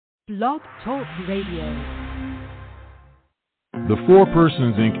Blog Talk Radio. The Four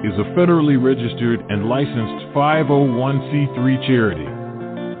Persons, Inc. is a federally registered and licensed 501c3 charity.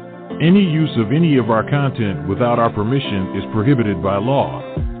 Any use of any of our content without our permission is prohibited by law.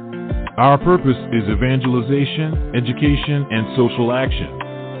 Our purpose is evangelization, education, and social action.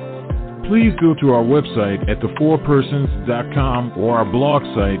 Please go to our website at thefourpersons.com or our blog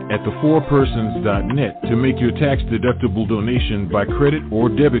site at thefourpersons.net to make your tax-deductible donation by credit or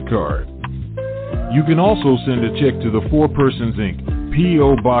debit card. You can also send a check to the Four Persons, Inc.,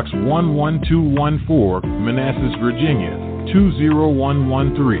 P.O. Box 11214, Manassas, Virginia,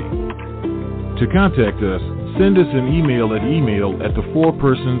 20113. To contact us, send us an email at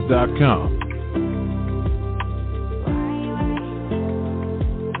thefourpersons.com.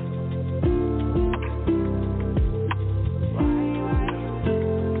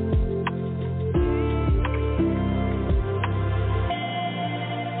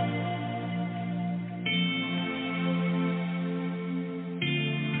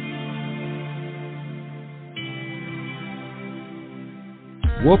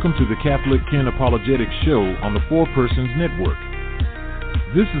 Welcome to the Catholic Ken Apologetics show on the Four Persons Network.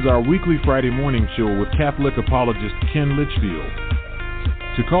 This is our weekly Friday morning show with Catholic apologist Ken Litchfield.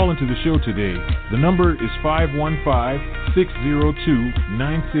 To call into the show today, the number is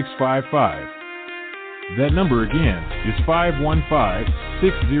 515-602-9655. That number again is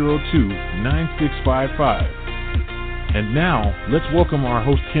 515-602-9655. And now, let's welcome our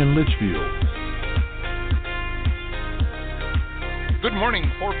host Ken Litchfield. Good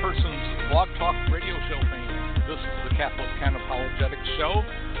morning, Four Persons Blog Talk Radio Show fans. This is the Catholic Ken Apologetics Show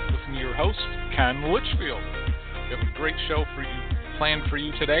with me, your host, Ken Litchfield. We have a great show for you planned for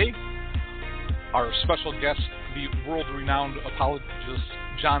you today. Our special guest, the world-renowned apologist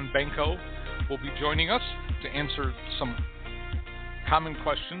John Benko, will be joining us to answer some common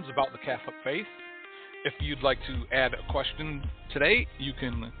questions about the Catholic faith. If you'd like to add a question today, you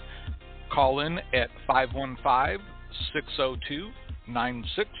can call in at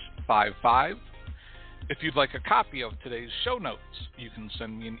 515-602-9655. If you'd like a copy of today's show notes, you can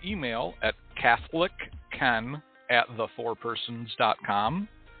send me an email at catholicken@thefourpersons.com.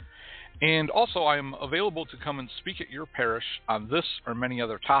 And also, I am available to come and speak at your parish on this or many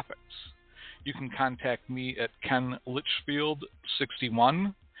other topics. You can contact me at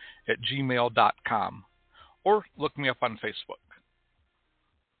kenlitchfield61@gmail.com or look me up on Facebook.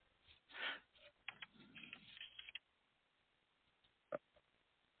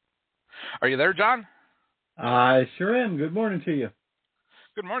 Are you there, John? I sure am. Good morning to you.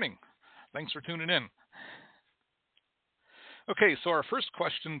 Good morning. Thanks for tuning in. Okay, so our first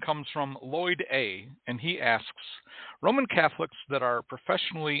question comes from Lloyd A., and he asks, Roman Catholics that are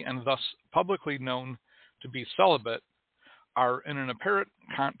professionally and thus publicly known to be celibate are in an apparent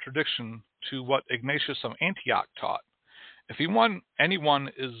contradiction to what Ignatius of Antioch taught. If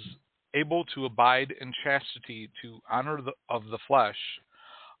anyone is able to abide in chastity to honor of the flesh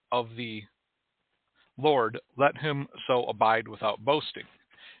of the Lord, let him so abide without boasting.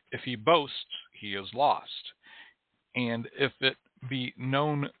 If he boasts, he is lost. And if it be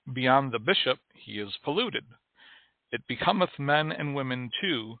known beyond the bishop, he is polluted. It becometh men and women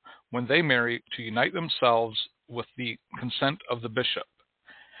too, when they marry, to unite themselves with the consent of the bishop,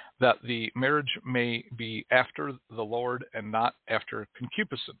 that the marriage may be after the Lord and not after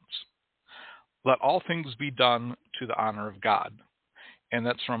concupiscence. Let all things be done to the honor of God. And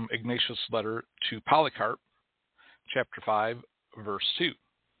that's from Ignatius' letter to Polycarp, chapter 5, verse 2.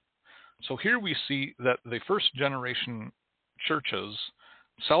 So here we see that the first generation churches,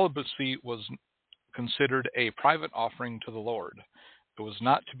 celibacy was considered a private offering to the Lord. It was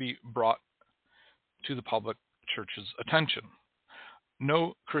not to be brought to the public church's attention.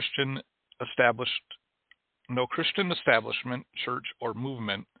 No Christian establishment, church, or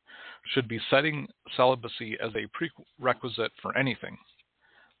movement should be setting celibacy as a prerequisite for anything.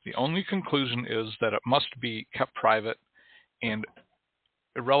 The only conclusion is that it must be kept private and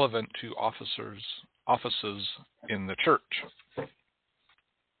irrelevant to offices in the church.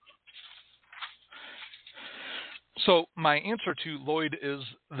 So my answer to Lloyd is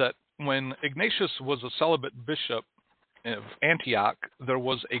that when Ignatius was a celibate bishop of Antioch, there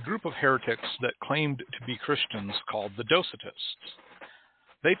was a group of heretics that claimed to be Christians called the Docetists.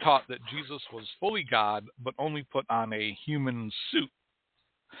 They taught that Jesus was fully God, but only put on a human suit.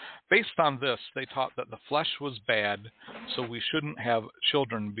 Based on this, they taught that the flesh was bad, so we shouldn't have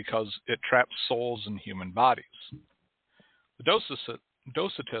children because it traps souls in human bodies. The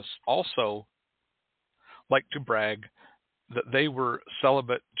Docetists also like to brag that they were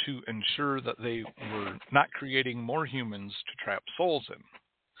celibate to ensure that they were not creating more humans to trap souls in.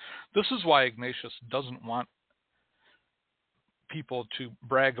 This is why Ignatius doesn't want people to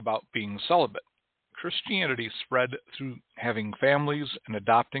brag about being celibate. Christianity spread through having families and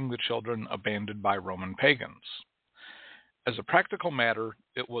adopting the children abandoned by Roman pagans. As a practical matter,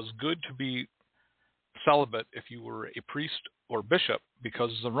 it was good to be celibate if you were a priest or bishop,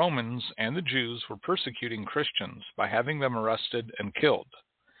 because the Romans and the Jews were persecuting Christians by having them arrested and killed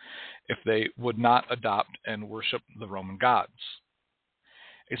if they would not adopt and worship the Roman gods.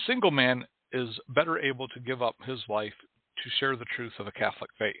 A single man is better able to give up his life to share the truth of the Catholic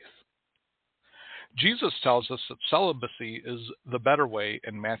faith. Jesus tells us that celibacy is the better way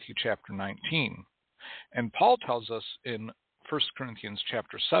in Matthew chapter 19, and Paul tells us in 1 Corinthians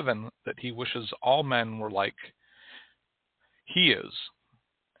chapter 7 that he wishes all men were like he is.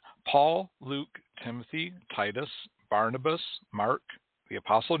 Paul, Luke, Timothy, Titus, Barnabas, Mark, the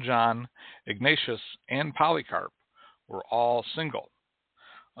Apostle John, Ignatius, and Polycarp were all single.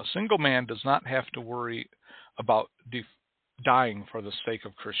 A single man does not have to worry about dying for the sake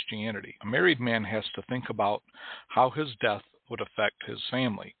of Christianity. A married man has to think about how his death would affect his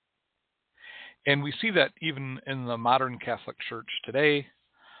family. And we see that even in the modern Catholic Church today,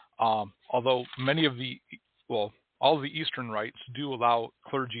 although all the Eastern rites do allow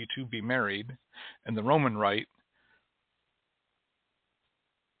clergy to be married, and the Roman rite,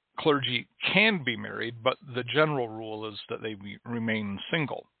 clergy can be married, but the general rule is that they remain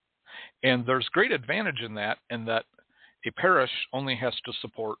single. And there's great advantage in that a parish only has to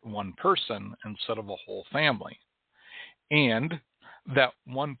support one person instead of a whole family. And that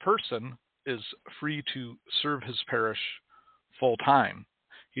one person is free to serve his parish full time.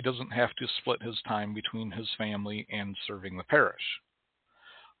 He doesn't have to split his time between his family and serving the parish.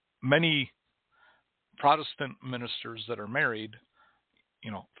 Many Protestant ministers that are married,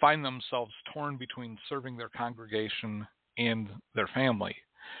 find themselves torn between serving their congregation and their family.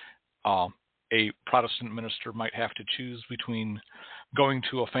 A Protestant minister might have to choose between going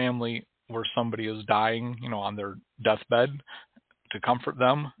to a family where somebody is dying, on their deathbed to comfort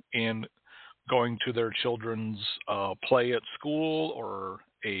them, and going to their children's play at school or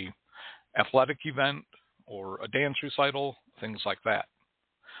a athletic event or a dance recital, things like that.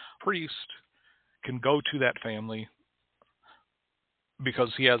 Priest can go to that family because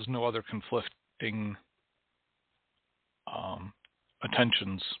he has no other conflicting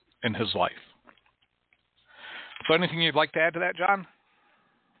attentions in his life. So anything you'd like to add to that, John?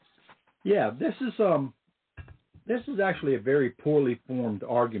 Yeah, this is actually a very poorly formed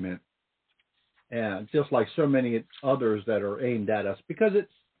argument, and just like so many others that are aimed at us, because it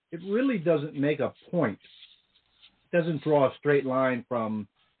really doesn't make a point. It doesn't draw a straight line from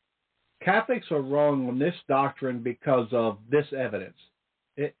Catholics are wrong on this doctrine because of this evidence.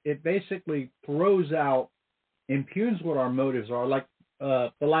 It basically throws out, impugns what our motives are. Like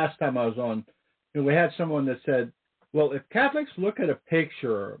the last time I was on, we had someone that said, well, if Catholics look at a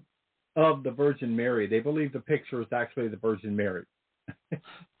picture of the Virgin Mary, they believe the picture is actually the Virgin Mary.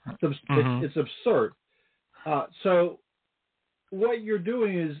 It's absurd. So what you're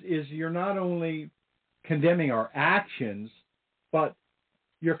doing is you're not only condemning our actions, but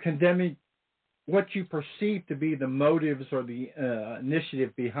you're condemning what you perceive to be the motives or the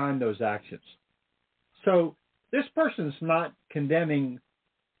initiative behind those actions. So this person's not condemning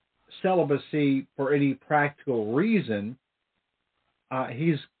celibacy for any practical reason.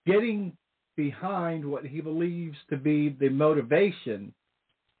 He's getting behind what he believes to be the motivation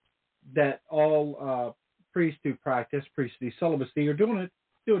that all priests who practice priestly celibacy are doing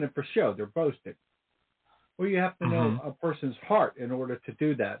it for show. They're boasting. Well, you have to know a person's heart in order to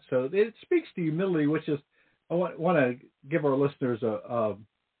do that. So it speaks to humility, which is, I want to give our listeners a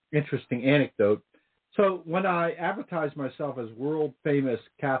interesting anecdote. So when I advertised myself as world famous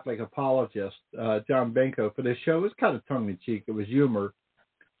Catholic apologist, John Benko, for this show, it was kind of tongue in cheek. It was humor.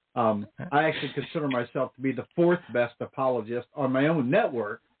 I actually consider myself to be the fourth best apologist on my own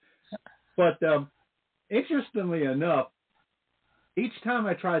network. But interestingly enough, each time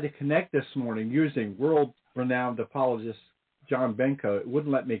I tried to connect this morning using world-renowned apologist John Benko, it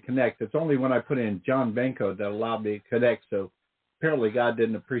wouldn't let me connect. It's only when I put in John Benko that allowed me to connect. So apparently God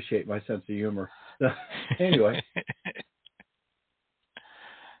didn't appreciate my sense of humor. Anyway.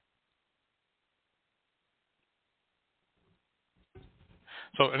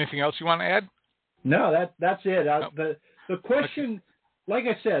 So anything else you want to add? No, that's it. The question, like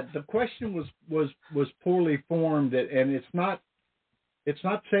I said, the question was poorly formed, and it's not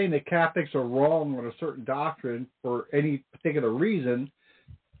saying that Catholics are wrong on a certain doctrine for any particular reason.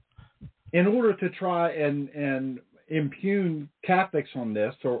 In order to try and impugn Catholics on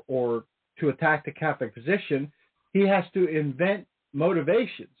this or to attack the Catholic position, he has to invent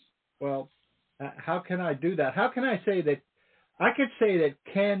motivations. well, how can I do that? How can I say that? I could say that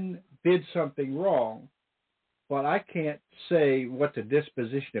Ken did something wrong, but I can't say what the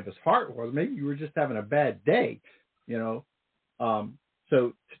disposition of his heart was. Maybe you were just having a bad day, you know.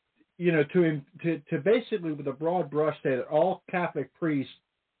 So, you know, to basically with a broad brush say that all Catholic priests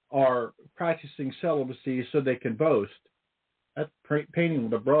are practicing celibacy so they can boast. That's painting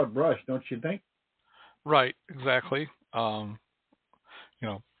with a broad brush, don't you think? Right, exactly. You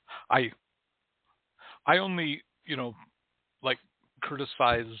know, I only, you know, like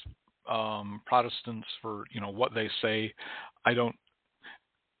criticize Protestants for, you know, what they say. I don't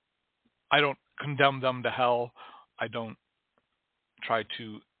condemn them to hell. I don't try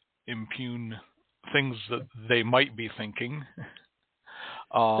to impugn things that they might be thinking.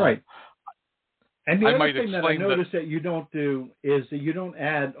 Right. And the I other might thing that I explain noticed that you don't do is that you don't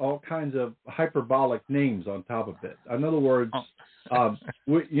add all kinds of hyperbolic names on top of it. In other words,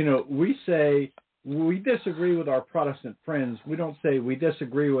 we say we disagree with our Protestant friends. We don't say we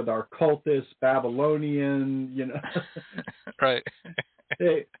disagree with our cultists, Babylonian, you know, right,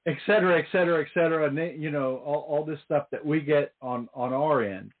 et cetera, et cetera, et cetera. And, you know, all this stuff that we get on our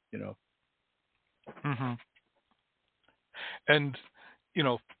end, you know. Mm-hmm. And, you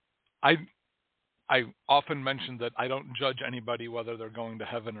know, I often mention that I don't judge anybody whether they're going to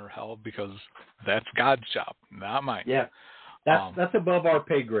heaven or hell because that's God's job, not mine. Yeah, that's above our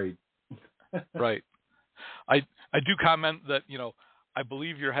pay grade. Right. I do comment that, you know, I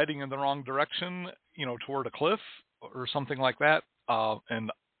believe you're heading in the wrong direction, you know, toward a cliff or something like that,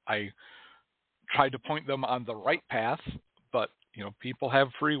 and I try to point them on the right path. But, you know, people have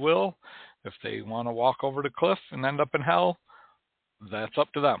free will. If they want to walk over the cliff and end up in hell, that's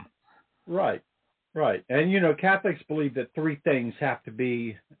up to them. Right. Right. And, you know, Catholics believe that three things have to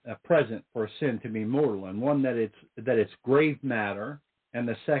be present for a sin to be mortal. And one, that it's grave matter. And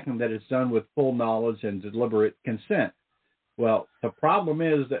the second, that it's done with full knowledge and deliberate consent. Well, the problem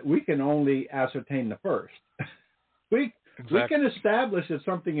is that we can only ascertain the first. We can establish that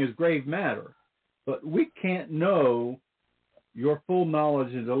something is grave matter, but we can't know your full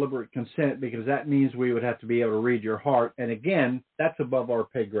knowledge and deliberate consent because that means we would have to be able to read your heart. And again, that's above our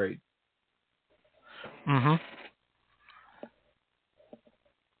pay grade. Mm-hmm.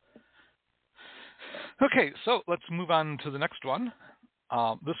 Okay, so let's move on to the next one.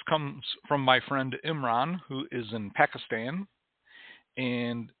 This comes from my friend Imran, who is in Pakistan,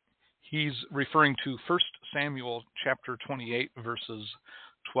 and he's referring to 1 Samuel chapter 28, verses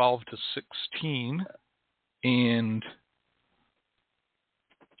 12 to 16, and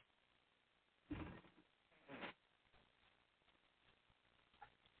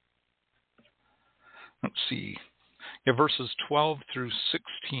let's see, yeah, verses 12 through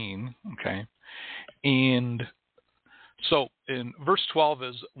 16, okay, and so in verse 12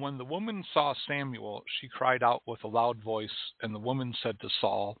 is, when the woman saw Samuel, she cried out with a loud voice, and the woman said to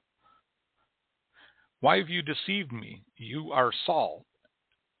Saul, "Why have you deceived me? You are Saul."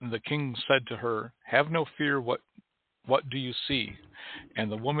 And the king said to her, "Have no fear, what do you see?"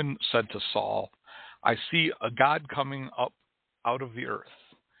 And the woman said to Saul, "I see a God coming up out of the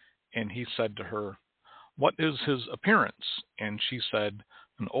earth." And he said to her, "What is his appearance?" And she said,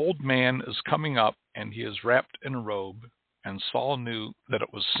 "An old man is coming up, and he is wrapped in a robe." And Saul knew that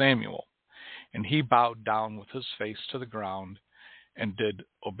it was Samuel, and he bowed down with his face to the ground and did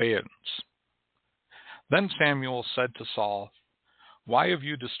obeisance. Then Samuel said to Saul, "Why have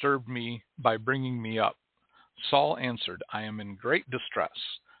you disturbed me by bringing me up?" Saul answered, "I am in great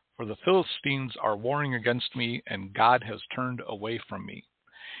distress, for the Philistines are warring against me, and God has turned away from me,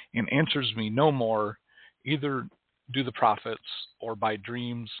 and answers me no more, either do the prophets or by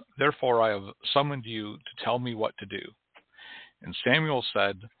dreams. Therefore I have summoned you to tell me what to do." And Samuel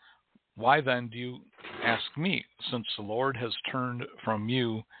said, "Why then do you ask me, since the Lord has turned from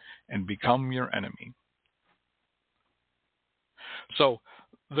you and become your enemy?" So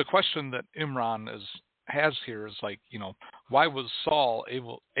the question that Imran has here is like, you know, why was Saul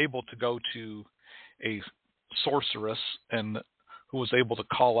able to go to a sorceress and who was able to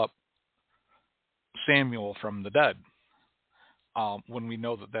call up Samuel from the dead, when we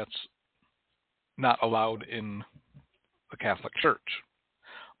know that that's not allowed in the Catholic Church?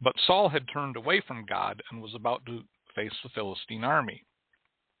 But Saul had turned away from God and was about to face the Philistine army.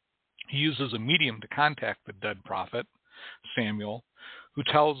 He uses a medium to contact the dead prophet, Samuel, who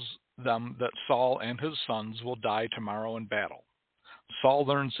tells them that Saul and his sons will die tomorrow in battle. Saul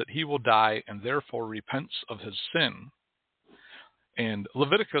learns that he will die and therefore repents of his sin. And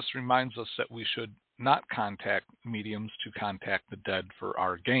Leviticus reminds us that we should not contact mediums to contact the dead for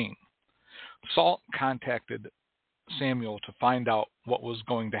our gain. Saul contacted Samuel to find out what was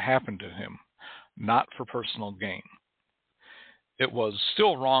going to happen to him, not for personal gain. It was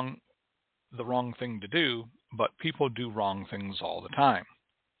still the wrong thing to do, but people do wrong things all the time.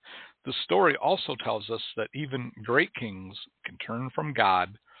 The story also tells us that even great kings can turn from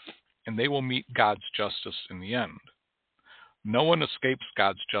God, and they will meet God's justice in the end. No one escapes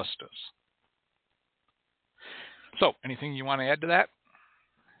God's justice. So, anything you want to add to that?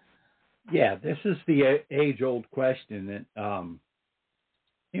 Yeah, this is the age-old question that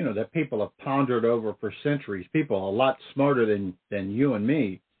that people have pondered over for centuries. People a lot smarter than you and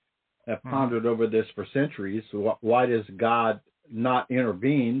me have pondered over this for centuries. So why does God not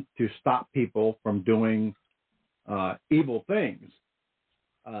intervene to stop people from doing evil things?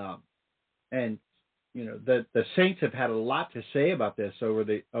 And the saints have had a lot to say about this over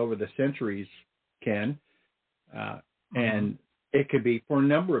the centuries, Ken, and it could be for a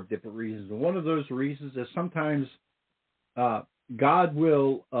number of different reasons. And one of those reasons is sometimes God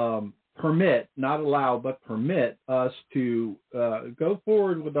will permit, not allow, but permit us to go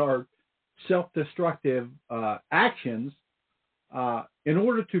forward with our self-destructive actions in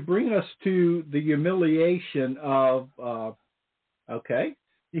order to bring us to the humiliation of, okay,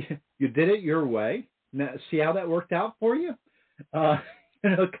 you did it your way. Now, see how that worked out for you?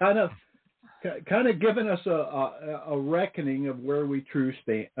 Kind of giving us a reckoning of where we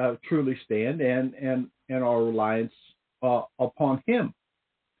truly stand and our reliance upon Him.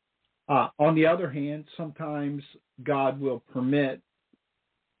 On the other hand, sometimes God will permit,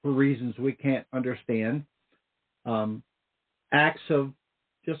 for reasons we can't understand, acts of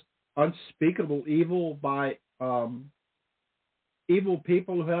just unspeakable evil by evil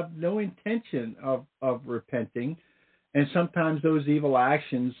people who have no intention of repenting, and sometimes those evil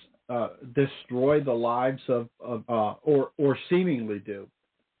actions destroy the lives of or seemingly do.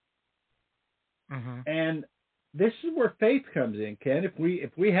 And this is where faith comes in, Ken.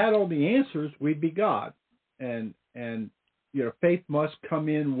 If we had all the answers, we'd be God, and faith must come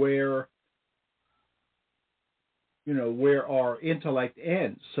in where our intellect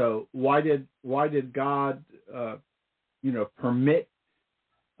ends. So why did God permit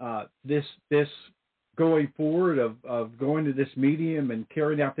this going forward of going to this medium and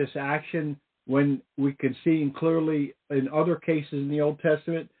carrying out this action when we can see clearly in other cases in the Old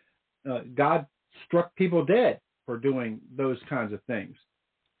Testament, God struck people dead for doing those kinds of things?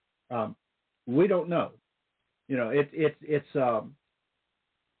 We don't know.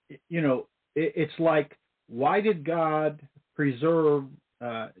 It's like, why did God preserve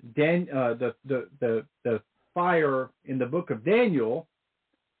the fire in the book of Daniel,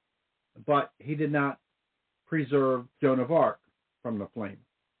 but He did not preserve Joan of Arc from the flame?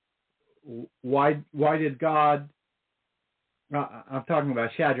 Why did God? I'm talking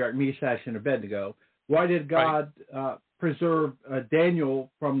about Shadrach, Meshach, and Abednego. Why did God preserve Daniel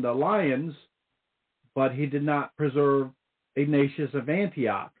from the lions, but He did not preserve Ignatius of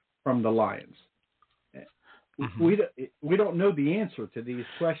Antioch from the lions? We don't know the answer to these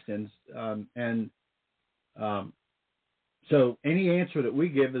questions, so any answer that we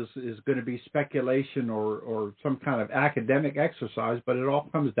give is going to be speculation or some kind of academic exercise, but it all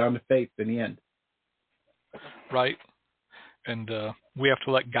comes down to faith in the end. Right. And we have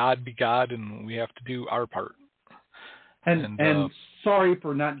to let God be God, and we have to do our part. And sorry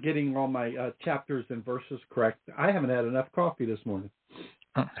for not getting all my chapters and verses correct. I haven't had enough coffee this morning.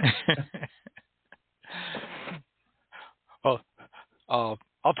 Well,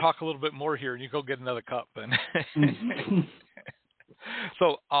 I'll talk a little bit more here, and you go get another cup then.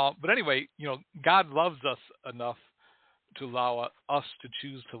 So, but anyway, God loves us enough to allow us to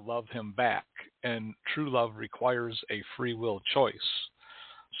choose to love Him back, and true love requires a free will choice.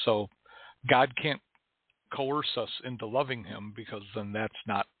 So, God can't coerce us into loving Him, because then that's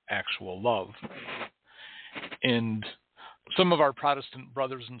not actual love. And some of our Protestant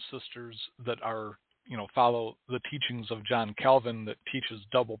brothers and sisters that are follow the teachings of John Calvin that teaches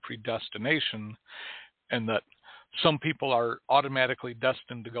double predestination, and that some people are automatically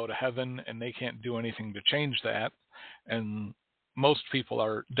destined to go to heaven and they can't do anything to change that, and most people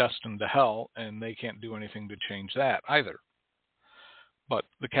are destined to hell and they can't do anything to change that either. But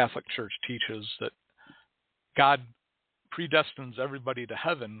the Catholic Church teaches that God predestines everybody to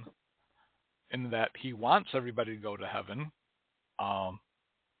heaven, and that He wants everybody to go to heaven.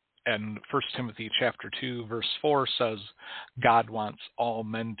 And 1 Timothy chapter 2, verse 4 says God wants all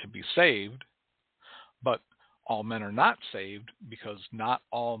men to be saved, but all men are not saved because not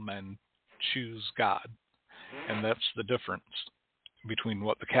all men choose God. And that's the difference between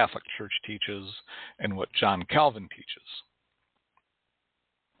what the Catholic Church teaches and what John Calvin teaches.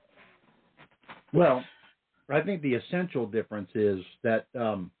 Well, I think the essential difference is that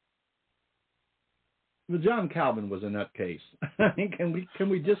John Calvin was a nutcase. Can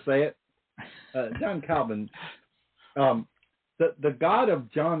we just say it? John Calvin, the God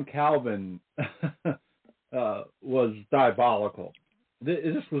of John Calvin was diabolical.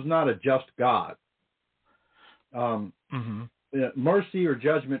 This was not a just God. Mercy or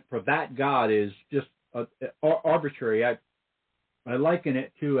judgment for that God is just arbitrary. I liken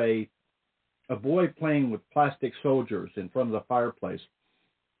it to a boy playing with plastic soldiers in front of the fireplace.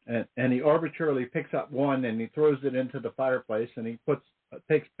 And he arbitrarily picks up one and he throws it into the fireplace, and he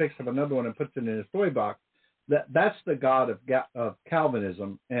picks up another one and puts it in his toy box. That's the God of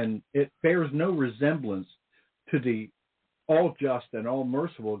Calvinism, and it bears no resemblance to the all just and all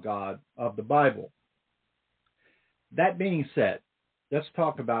merciful God of the Bible. That being said, let's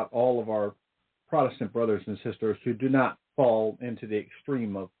talk about all of our Protestant brothers and sisters who do not fall into the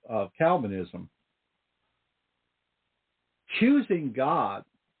extreme of Calvinism. Choosing God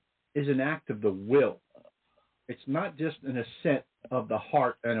is an act of the will. It's not just an assent of the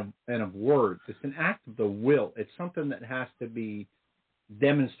heart and of words. It's an act of the will. It's something that has to be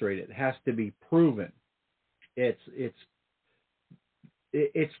demonstrated. It has to be proven. It's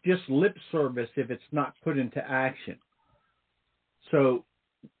just lip service if it's not put into action. So,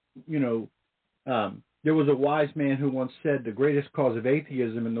 there was a wise man who once said the greatest cause of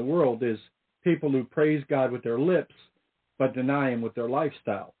atheism in the world is people who praise God with their lips but deny Him with their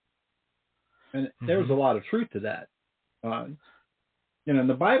lifestyle. And there's a lot of truth to that. And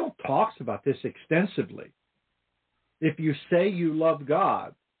the Bible talks about this extensively. If you say you love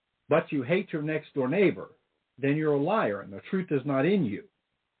God, but you hate your next door neighbor, then you're a liar, and the truth is not in you.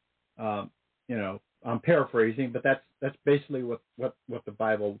 I'm paraphrasing, but that's basically what the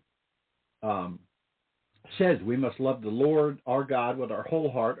Bible says. We must love the Lord our God with our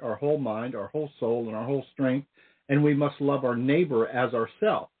whole heart, our whole mind, our whole soul, and our whole strength, and we must love our neighbor as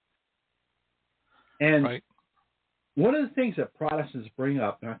ourselves. And right. One of the things that Protestants bring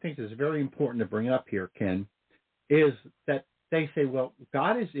up, and I think is very important to bring up here, Ken, is that they say, well,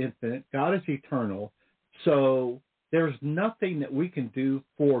 God is infinite, God is eternal, so there's nothing that we can do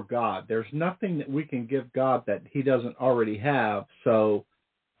for God. There's nothing that we can give God that He doesn't already have. So,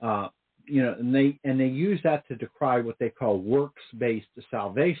 and they use that to decry what they call works-based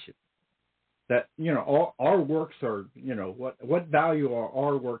salvation. That our works are, what value are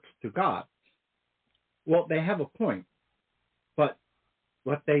our works to God? Well, they have a point, but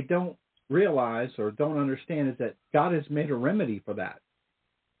what they don't realize or don't understand is that God has made a remedy for that.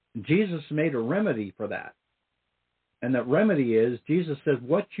 Jesus made a remedy for that. And that remedy is, Jesus says,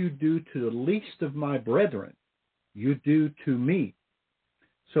 what you do to the least of my brethren, you do to me.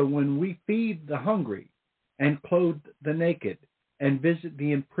 So when we feed the hungry and clothe the naked and visit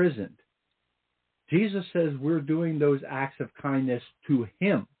the imprisoned, Jesus says we're doing those acts of kindness to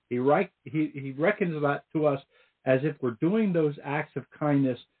Him. He reckons that to us as if we're doing those acts of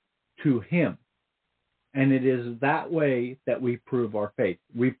kindness to Him. And it is that way that we prove our faith.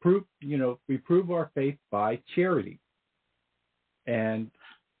 We prove our faith by charity. And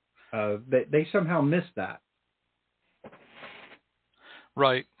they somehow miss that.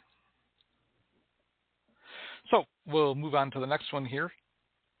 Right. So we'll move on to the next one here.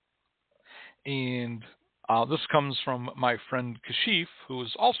 And this comes from my friend Kashif, who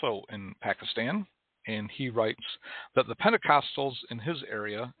is also in Pakistan. And he writes that the Pentecostals in his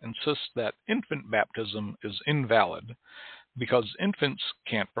area insist that infant baptism is invalid because infants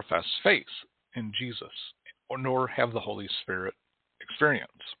can't profess faith in Jesus nor have the Holy Spirit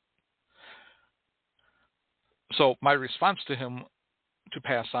experience. So my response to him, to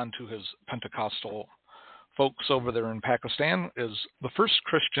pass on to his Pentecostal folks over there in Pakistan, is the first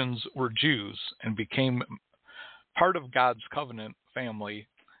Christians were Jews and became part of God's covenant family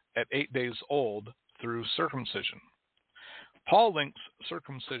at 8 days old through circumcision. Paul links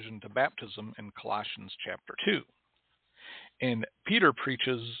circumcision to baptism in Colossians chapter 2. And Peter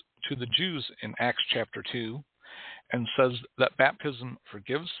preaches to the Jews in Acts chapter 2 and says that baptism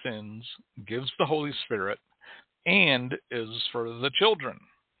forgives sins, gives the Holy Spirit, and is for the children.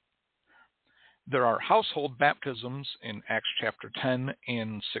 There are household baptisms in Acts chapter 10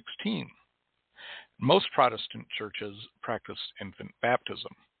 and 16. Most Protestant churches practice infant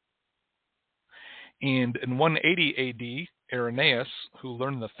baptism. And in 180 AD, Irenaeus, who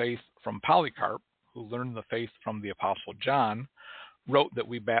learned the faith from Polycarp, who learned the faith from the Apostle John, wrote that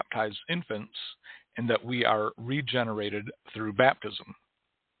we baptize infants and that we are regenerated through baptism.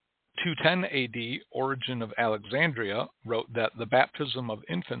 210 AD, Origen of Alexandria wrote that the baptism of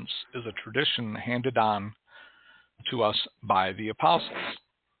infants is a tradition handed on to us by the apostles.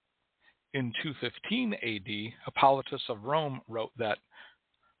 in 215 AD, Hippolytus of Rome wrote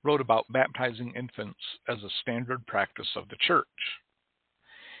about baptizing infants as a standard practice of the church.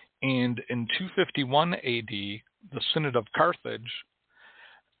 And in 251 AD, the Synod of Carthage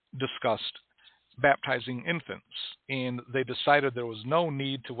discussed baptizing infants, and they decided there was no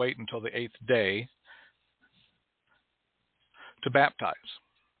need to wait until the 8th day to baptize.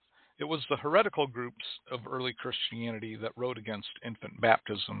 It was the heretical groups of early Christianity that wrote against infant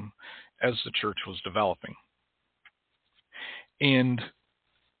baptism as the church was developing. And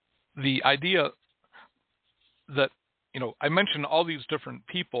the idea that, I mentioned all these different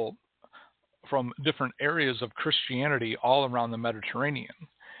people from different areas of Christianity all around the Mediterranean.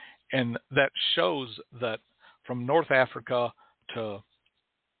 And that shows that from North Africa to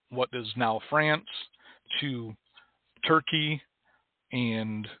what is now France to Turkey,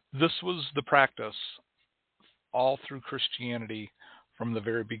 and this was the practice all through Christianity from the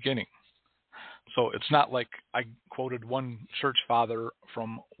very beginning. So it's not like I quoted one church father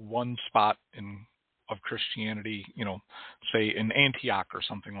from one spot of Christianity, say in Antioch or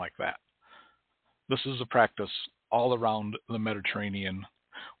something like that. This is a practice all around the Mediterranean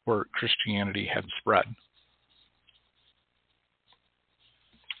where Christianity had spread.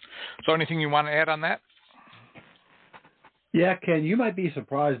 So anything you want to add on that? Yeah, Ken, you might be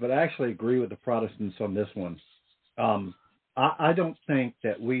surprised, but I actually agree with the Protestants on this one. I don't think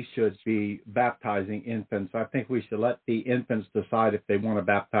that we should be baptizing infants. I think we should let the infants decide if they want to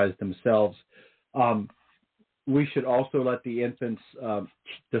baptize themselves. We should also let the infants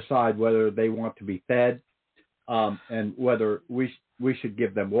decide whether they want to be fed, and whether we should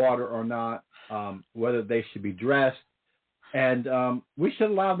give them water or not, whether they should be dressed. And we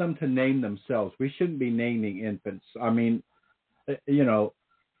should allow them to name themselves. We shouldn't be naming infants. I mean,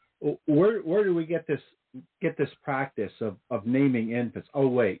 where do we get this practice of naming infants? Oh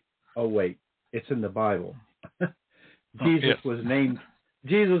wait, it's in the Bible. Jesus was named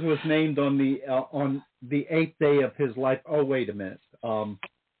on the 8th day of his life. Oh, wait a minute.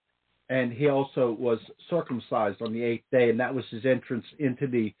 And he also was circumcised on the 8th day, and that was his entrance into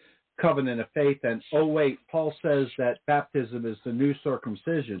the covenant of faith. And oh wait, Paul says that baptism is the new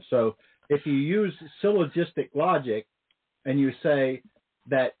circumcision. So if you use syllogistic logic and you say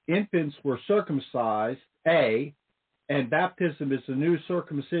that infants were circumcised, A, and baptism is the new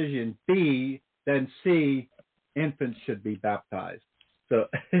circumcision, B, then C, infants should be baptized. So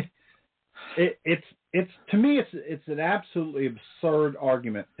it's to me it's an absolutely absurd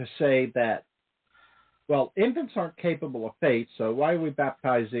argument to say that, well, infants aren't capable of faith, so why are we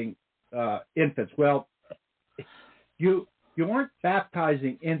baptizing infants? Well, you aren't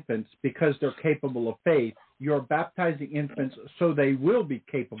baptizing infants because they're capable of faith. You're baptizing infants so they will be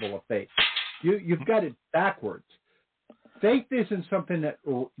capable of faith. You've got it backwards. Faith isn't something that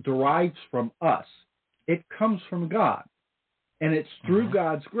derives from us. It comes from God, and it's through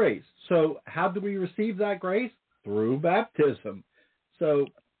God's grace. So how do we receive that grace? Through baptism. So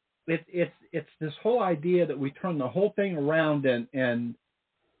it's this whole idea that we turn the whole thing around and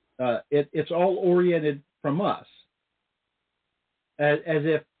it's all oriented from us, as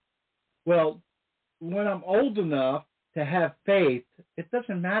if, well, when I'm old enough to have faith, it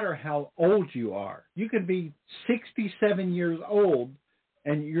doesn't matter how old you are. You can be 67 years old,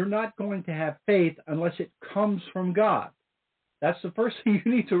 and you're not going to have faith unless it comes from God. That's the first thing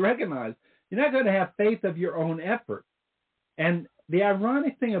you need to recognize. You're not going to have faith of your own effort. And the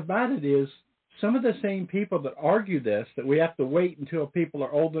ironic thing about it is some of the same people that argue this, that we have to wait until people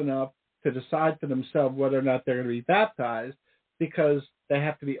are old enough to decide for themselves whether or not they're going to be baptized because they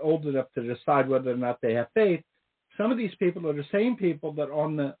have to be old enough to decide whether or not they have faith. Some of these people are the same people that,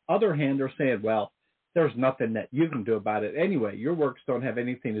 on the other hand, are saying, well, there's nothing that you can do about it anyway. Your works don't have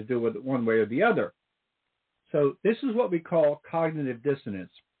anything to do with it one way or the other. So this is what we call cognitive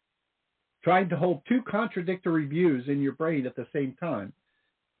dissonance, trying to hold two contradictory views in your brain at the same time.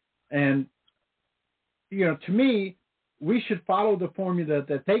 And, to me, we should follow the formula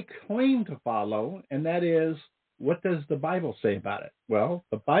that they claim to follow, and that is, what does the Bible say about it? Well,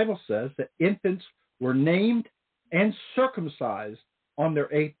 the Bible says that infants were named and circumcised on their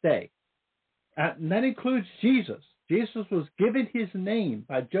 8th day. And that includes Jesus. Jesus was given his name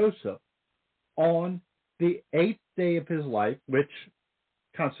by Joseph on the 8th day of his life, which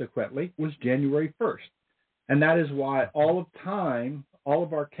consequently was January 1st. And that is why all of time, all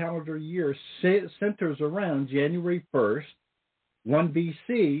of our calendar year centers around January 1st, 1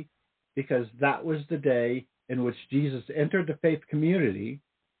 BC, because that was the day in which Jesus entered the faith community,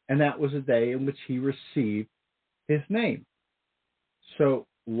 and that was the day in which he received his name. So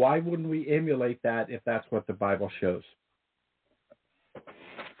why wouldn't we emulate that if that's what the Bible shows?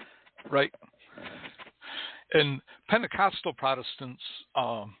 Right. And Pentecostal Protestants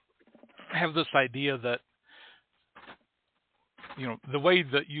have this idea that, the way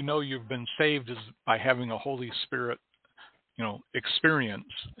that you've been saved is by having a Holy Spirit, experience.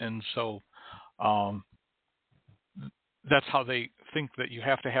 And so that's how they think that you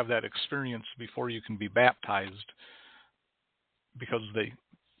have to have that experience before you can be baptized, because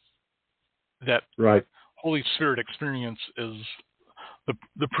that right. Holy Spirit experience is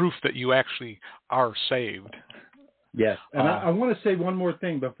the proof that you actually are saved. Yes, and I want to say one more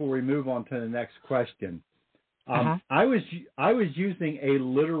thing before we move on to the next question. I was using a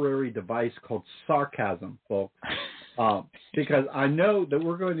literary device called sarcasm, folks, because I know that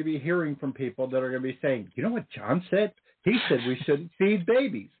we're going to be hearing from people that are going to be saying, you know what John said? He said we shouldn't feed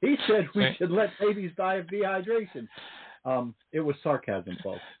babies. He said we should let babies die of dehydration. It was sarcasm,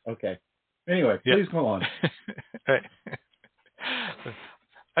 folks. Okay. Anyway, please go on. Right.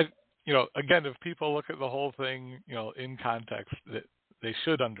 Again, if people look at the whole thing, in context, they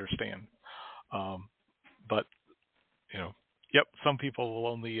should understand. But, some people will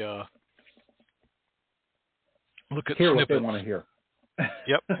only look at hear snippets. what they want to hear.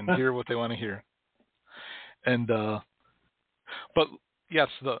 And hear what they want to hear. And, but yes,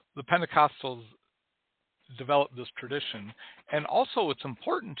 the Pentecostals developed this tradition. And also it's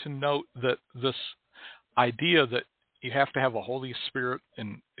important to note that this idea that you have to have a Holy Spirit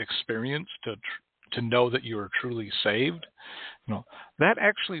and experience to know that you are truly saved, that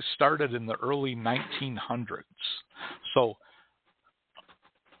actually started in the early 1900s. So,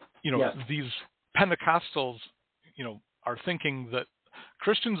 these Pentecostals, are thinking that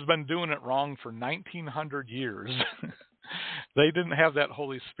Christians have been doing it wrong for 1900 years. They didn't have that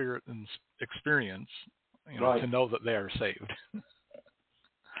Holy Spirit and experience, to know that they are saved.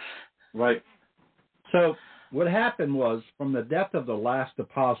 Right. So what happened was, from the death of the last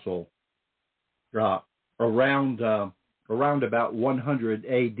apostle, around about 100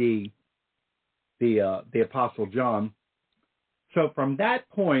 A.D., the apostle John. So from that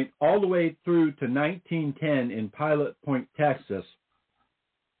point all the way through to 1910 in Pilot Point, Texas,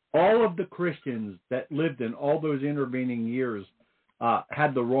 all of the Christians that lived in all those intervening years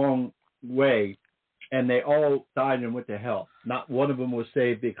had the wrong way, and they all died and went to hell. Not one of them was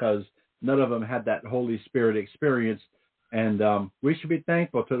saved because none of them had that Holy Spirit experience. And we should be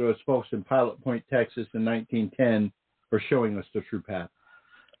thankful to those folks in Pilot Point, Texas in 1910 for showing us the true path.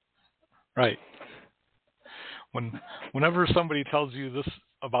 Right. Whenever somebody tells you this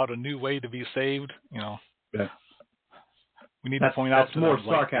about a new way to be saved, we need to point out to them. That's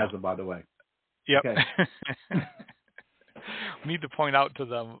more sarcasm, by the way. Yep. Okay. We need to point out to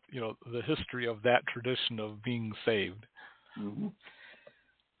them, the history of that tradition of being saved. Mm-hmm.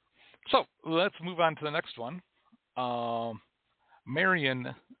 So let's move on to the next one.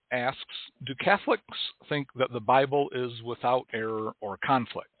 Marion asks, do Catholics think that the Bible is without error or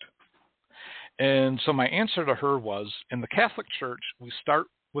conflict? And so my answer to her was, in the Catholic Church, we start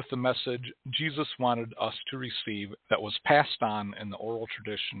with the message Jesus wanted us to receive that was passed on in the oral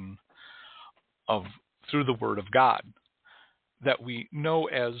tradition through the Word of God, that we know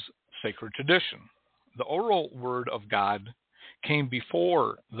as sacred tradition. The oral Word of God came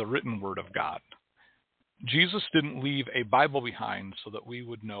before the written Word of God. Jesus didn't leave a Bible behind so that we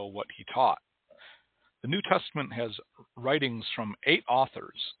would know what he taught. The New Testament has writings from 8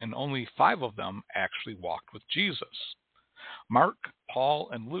 authors, and only 5 of them actually walked with Jesus. Mark, Paul,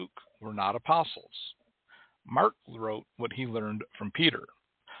 and Luke were not apostles. Mark wrote what he learned from Peter.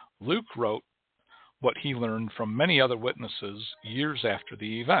 Luke wrote what he learned from many other witnesses years after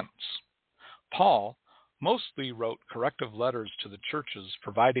the events. Paul mostly wrote corrective letters to the churches,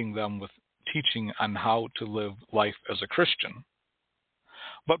 providing them with teaching on how to live life as a Christian.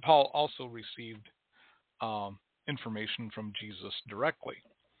 But Paul also received information from Jesus directly.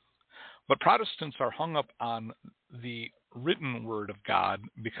 But Protestants are hung up on the written Word of God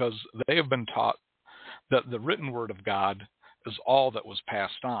because they have been taught that the written Word of God is all that was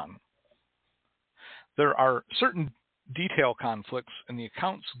passed on. There are certain detail conflicts in the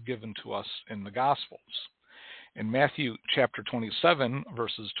accounts given to us in the Gospels. In Matthew chapter 27,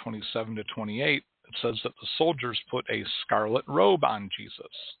 verses 27 to 28, it says that the soldiers put a scarlet robe on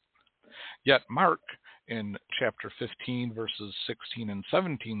Jesus. Yet Mark, in chapter 15, verses 16 and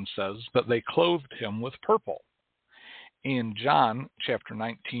 17, says that they clothed him with purple. In John chapter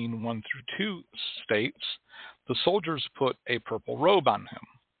 19, 1 through 2 states, the soldiers put a purple robe on him.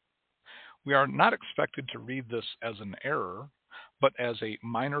 We are not expected to read this as an error, but as a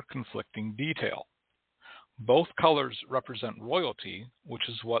minor conflicting detail. Both colors represent royalty, which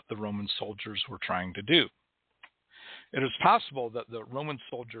is what the Roman soldiers were trying to do. It is possible that the Roman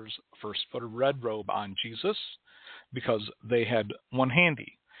soldiers first put a red robe on Jesus because they had one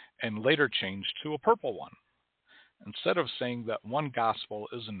handy, and later changed to a purple one. Instead of saying that one gospel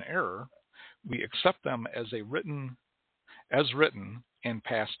is an error, we accept them as written and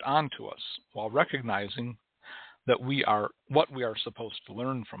passed on to us, while recognizing that what we are supposed to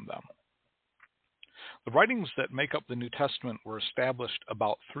learn from them. The writings that make up the New Testament were established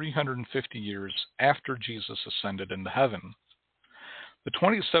about 350 years after Jesus ascended into heaven. The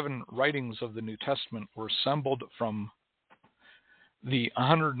 27 writings of the New Testament were assembled from the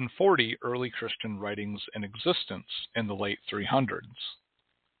 140 early Christian writings in existence in the late 300s.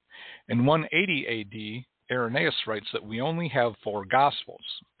 In 180 AD, Irenaeus writes that we only have 4 Gospels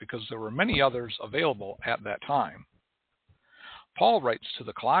because there were many others available at that time. Paul writes to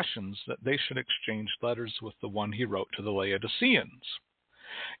the Colossians that they should exchange letters with the one he wrote to the Laodiceans.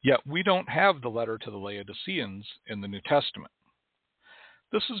 Yet we don't have the letter to the Laodiceans in the New Testament.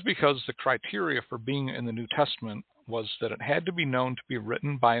 This is because the criteria for being in the New Testament was that it had to be known to be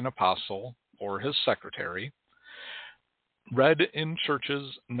written by an apostle or his secretary, read in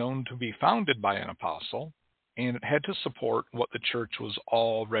churches known to be founded by an apostle, and it had to support what the church was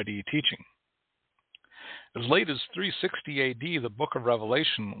already teaching. As late as 360 AD, the book of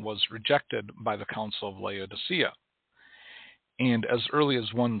Revelation was rejected by the Council of Laodicea. And as early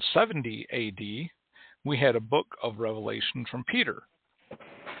as 170 AD, we had a book of Revelation from Peter.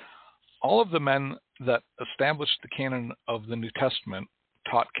 All of the men that established the canon of the New Testament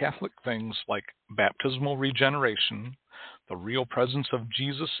taught Catholic things like baptismal regeneration, the real presence of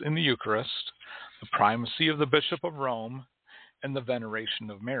Jesus in the Eucharist, the primacy of the Bishop of Rome, and the veneration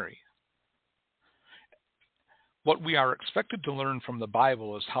of Mary. What we are expected to learn from the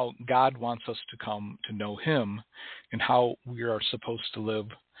Bible is how God wants us to come to know Him and how we are supposed to live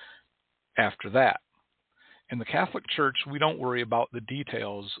after that. In the Catholic Church, we don't worry about the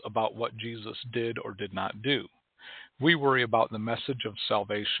details about what Jesus did or did not do. We worry about the message of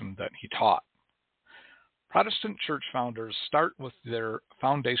salvation that He taught. Protestant church founders start with their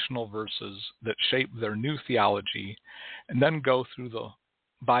foundational verses that shape their new theology and then go through the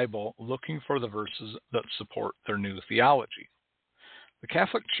Bible looking for the verses that support their new theology. The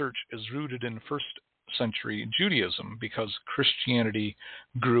Catholic Church is rooted in first century Judaism because Christianity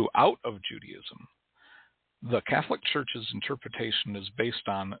grew out of Judaism. The Catholic Church's interpretation is based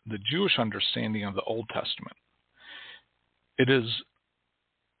on the Jewish understanding of the Old Testament. It is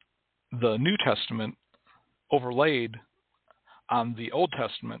the New Testament overlaid on the Old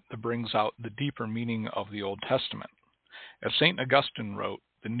Testament that brings out the deeper meaning of the Old Testament. As St. Augustine wrote,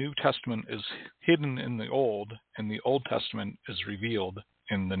 the New Testament is hidden in the Old, and the Old Testament is revealed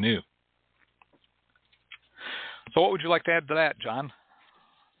in the New. So what would you like to add to that, John?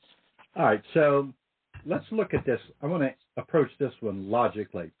 All right, so let's look at this. I want to approach this one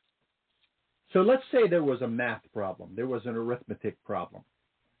logically. So let's say there was a math problem. There was an arithmetic problem.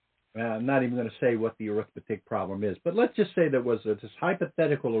 I'm not even going to say what the arithmetic problem is, but let's just say there was this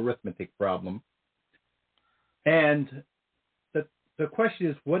hypothetical arithmetic problem. And the question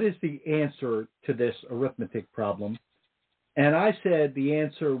is, what is the answer to this arithmetic problem? And I said the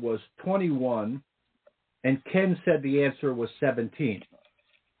answer was 21, and Ken said the answer was 17.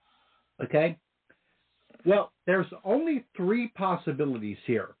 Okay? Well, there's only 3 possibilities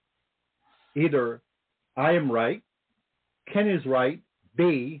here. Either I am right, Ken is right,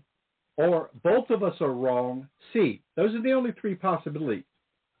 B, or both of us are wrong, C. Those are the only 3 possibilities.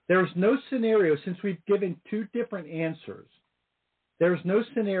 There's no scenario, since we've given 2 different answers, there's no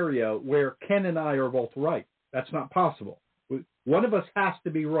scenario where Ken and I are both right. That's not possible. One of us has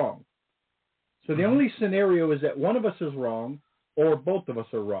to be wrong. So the only scenario is that one of us is wrong or both of us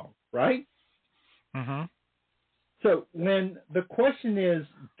are wrong, right? Mm-hmm. So when the question is,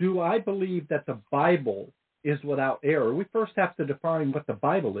 do I believe that the Bible is without error, we first have to define what the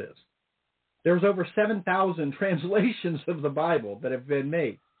Bible is. There's over 7,000 translations of the Bible that have been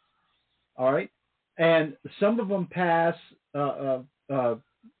made. All right? And some of them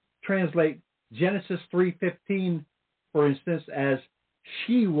translate Genesis 3:15, for instance, as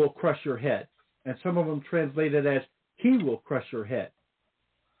she will crush your head. And some of them translate it as he will crush your head.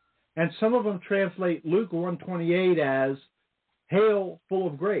 And some of them translate Luke 1:28 as hail full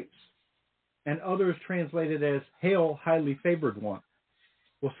of grace. And others translate it as hail highly favored one.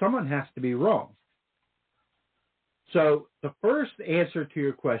 Well, someone has to be wrong. So the first answer to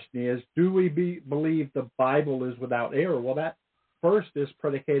your question is, do we believe the Bible is without error? Well, that first is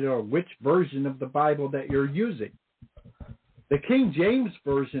predicated on which version of the Bible that you're using. The King James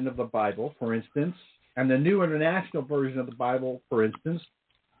Version of the Bible, for instance, and the New International Version of the Bible, for instance,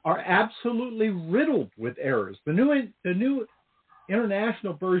 are absolutely riddled with errors. The New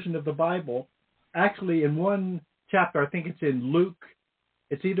International Version of the Bible, actually in one chapter, I think it's in Luke,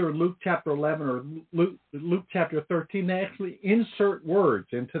 it's either Luke chapter 11 or Luke chapter 13, they actually insert words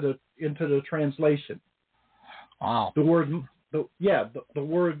into the translation. Wow. The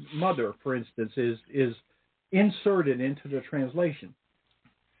word mother, for instance, is inserted into the translation.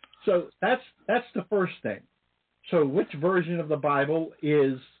 So that's the first thing. So which version of the Bible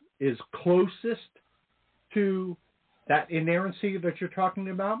is closest to that inerrancy that you're talking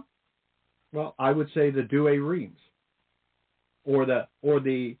about? Well, I would say the Douay Rheims or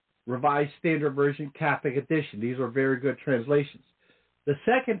the Revised Standard Version Catholic Edition. These are very good translations. The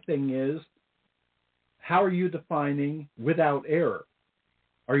second thing is, how are you defining without error?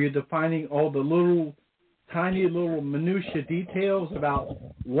 Are you defining all the tiny little minutiae details about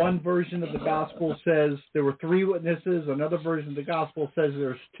one version of the gospel says there were 3 witnesses, another version of the gospel says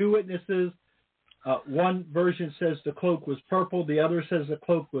there's 2 witnesses, one version says the cloak was purple, the other says the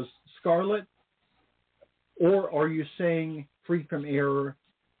cloak was scarlet? Or are you saying free from error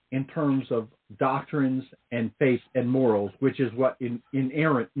in terms of doctrines and faith and morals, which is what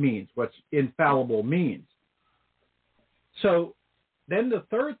inerrant means, what infallible means? So then the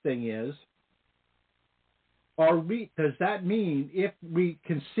third thing is, does that mean if we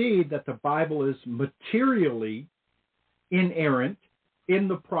concede that the Bible is materially inerrant in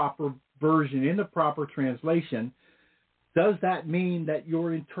the proper version, in the proper translation, does that mean that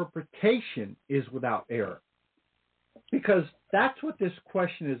your interpretation is without error? Because that's what this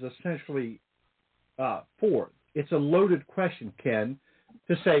question is essentially for. It's a loaded question, Ken,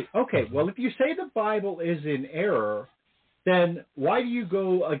 to say, okay, well, if you say the Bible is in error, then why do you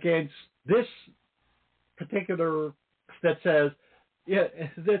go against this particular that says, yeah,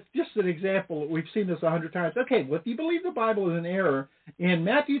 that's just an example. We've seen this 100 times. Okay, well, if you believe the Bible is in error, in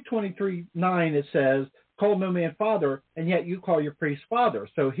Matthew 23:9 it says, call no man father, and yet you call your priest father.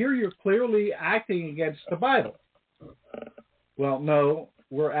 So here you're clearly acting against the Bible. Well, no,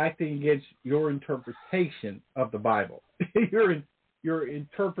 we're acting against your interpretation of the Bible. You're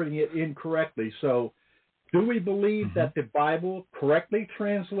interpreting it incorrectly. So do we believe that the Bible, correctly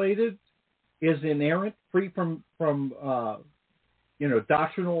translated, is inerrant, free from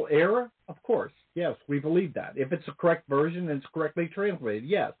doctrinal error? Of course, yes, we believe that. If it's a correct version and it's correctly translated,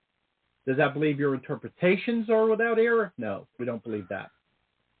 yes. Does that believe your interpretations are without error? No, we don't believe that.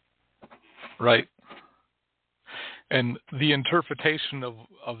 Right. And the interpretation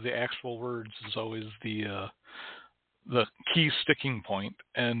of the actual words is always the key sticking point.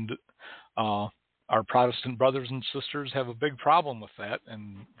 And our Protestant brothers and sisters have a big problem with that,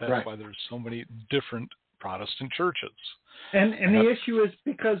 and that's why there's so many different Protestant churches. And the issue is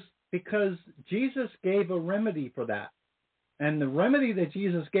because Jesus gave a remedy for that. And the remedy that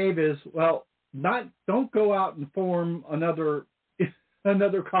Jesus gave is, well, don't go out and form another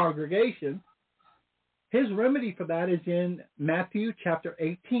congregation. His remedy for that is in Matthew chapter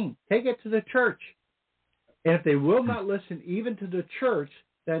 18. Take it to the church. And if they will not listen even to the church,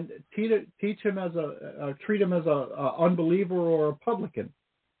 then treat him as a unbeliever or a publican.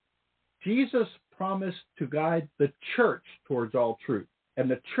 Jesus promised to guide the church towards all truth, and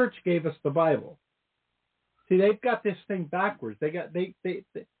the church gave us the Bible. See, they've got this thing backwards. They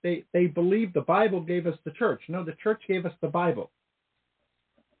believe the Bible gave us the church. No, the church gave us the Bible.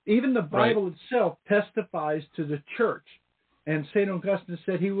 Even the Bible itself testifies to the church. And St. Augustine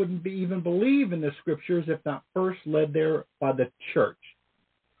said he wouldn't even believe in the scriptures if not first led there by the church.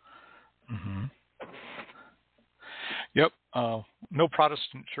 Mm-hmm. Yep. No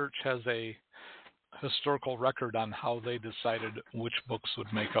Protestant church has a historical record on how they decided which books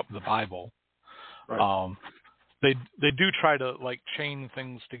would make up the Bible. Right. They do try to chain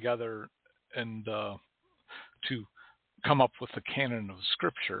things together and to come up with the canon of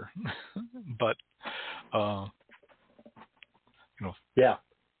Scripture, but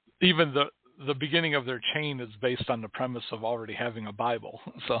even the beginning of their chain is based on the premise of already having a Bible.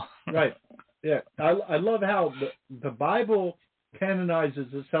 So right, yeah, I love how the Bible canonizes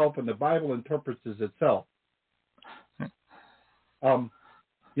itself and the Bible interprets itself.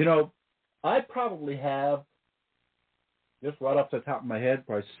 I probably have, just right off the top of my head,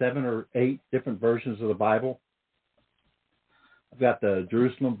 probably 7 or 8 different versions of the Bible. I've got the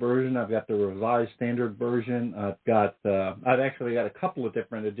Jerusalem version. I've got the Revised Standard Version. I've actually got a couple of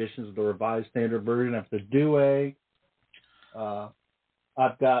different editions of the Revised Standard Version. I've the Douay.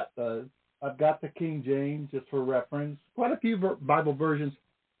 I've got the King James, just for reference. Quite a few Bible versions.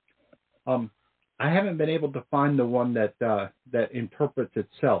 I haven't been able to find the one that interprets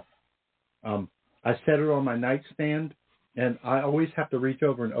itself. I set it on my nightstand, and I always have to reach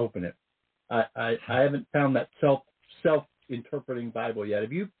over and open it. I haven't found that self-interpreting Bible yet.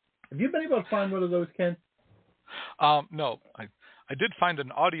 Have you been able to find one of those, Ken? No, I did find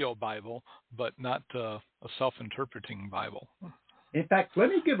an audio Bible, but not a self-interpreting Bible. In fact, let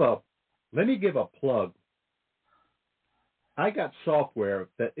me give a plug. I got software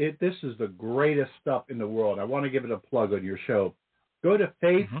this is the greatest stuff in the world. I want to give it a plug on your show. Go to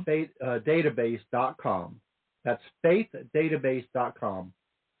faithdatabase.com. That's faithdatabase.com.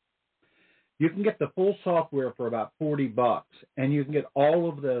 You can get the full software for about $40, and you can get all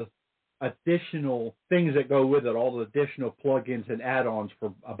of the additional things that go with it, all the additional plugins and add-ons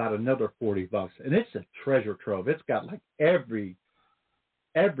for about another $40. And it's a treasure trove. It's got like every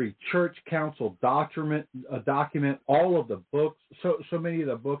church council document, all of the books, so many of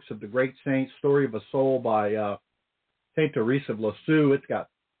the books of the great saints, Story of a Soul by St. Teresa of Lisieux. It's got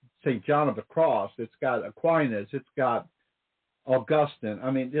St. John of the Cross. It's got Aquinas. It's got Augustine. I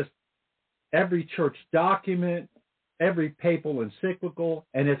mean, just every church document, every papal encyclical,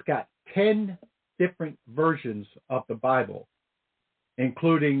 and it's got 10 different versions of the Bible,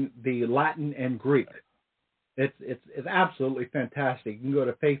 including the Latin and Greek. It's absolutely fantastic. You can go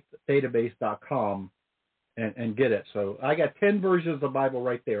to faithdatabase.com and get it. So I got 10 versions of the Bible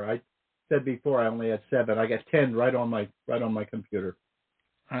right there. I said before I only had 7. I got 10 right on my computer.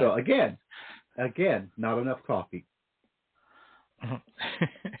 Right. So again, not enough coffee. I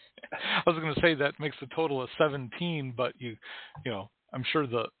was going to say that makes a total of 17, but you know, I'm sure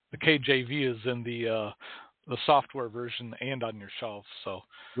the KJV is in the software version and on your shelf, so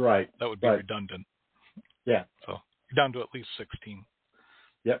right, that would be redundant. Yeah. So you're down to at least 16.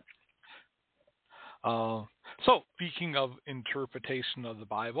 Yep. So speaking of interpretation of the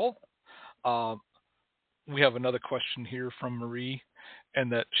Bible, we have another question here from Marie,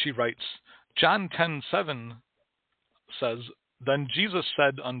 and that she writes, John 10:7 says, Then Jesus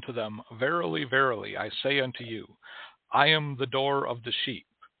said unto them, Verily, verily, I say unto you, I am the door of the sheep.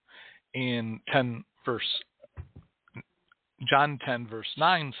 In John 10 verse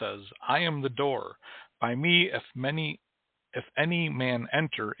 9 says, I am the door. By me, if any man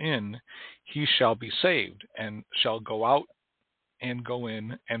enter in, he shall be saved, and shall go out and go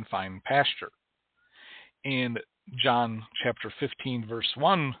in and find pasture. In John chapter 15 verse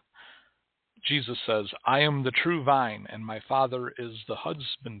 1, Jesus says, I am the true vine, and my Father is the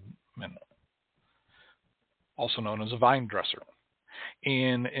husbandman, also known as a vine dresser.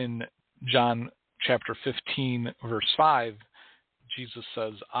 And in John chapter 15 verse 5, Jesus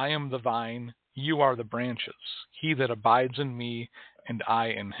says, I am the vine, you are the branches. He that abides in me, and I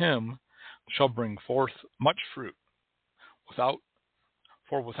in him, shall bring forth much fruit.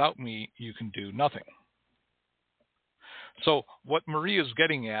 For without me you can do nothing. So what Marie is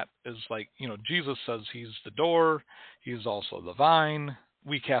getting at is, like, you know, Jesus says he's the door, he's also the vine.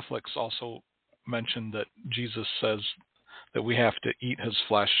 We Catholics also mention that Jesus says that we have to eat his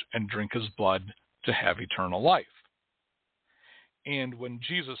flesh and drink his blood to have eternal life. And when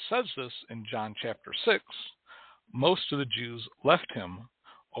Jesus says this in John chapter 6, most of the Jews left him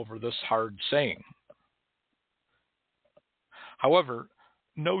over this hard saying. However,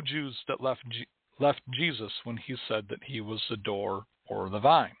 no Jews that left Jesus when he said that he was the door or the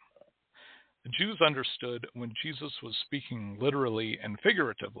vine. The Jews understood when Jesus was speaking literally and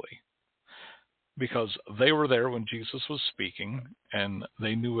figuratively, because they were there when Jesus was speaking and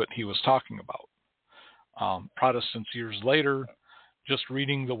they knew what he was talking about. Protestants years later, just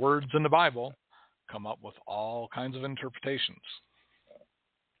reading the words in the Bible, come up with all kinds of interpretations.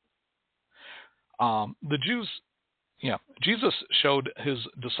 Jesus showed his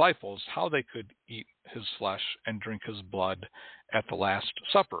disciples how they could eat his flesh and drink his blood at the Last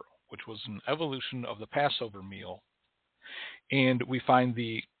Supper, which was an evolution of the Passover meal. And we find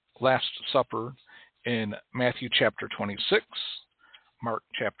the Last Supper in Matthew chapter 26, Mark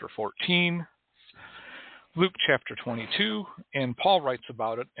chapter 14, Luke chapter 22, and Paul writes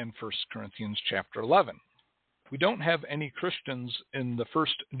about it in 1 Corinthians chapter 11. We don't have any Christians in the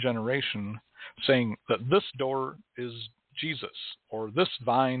first generation saying that this door is Jesus or this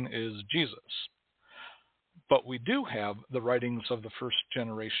vine is Jesus. But we do have the writings of the first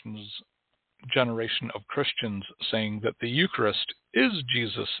generation of Christians saying that the Eucharist is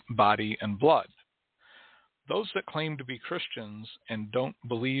Jesus' body and blood. Those that claim to be Christians and don't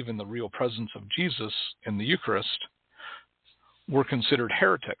believe in the real presence of Jesus in the Eucharist were considered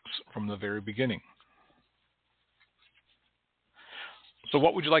heretics from the very beginning. So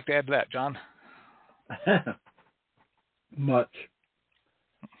what would you like to add to that, John? Much.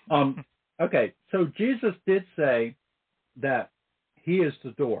 Okay, so Jesus did say that he is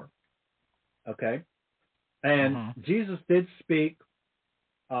the door. Okay? And Jesus did speak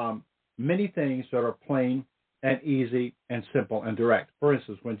many things that are plain and easy and simple and direct. For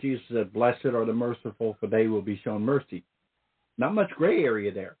instance, when Jesus said, "Blessed are the merciful, for they will be shown mercy." Not much gray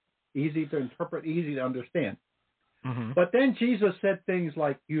area there. Easy to interpret, easy to understand. But then Jesus said things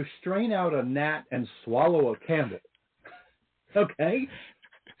like, "You strain out a gnat and swallow a camel." Okay?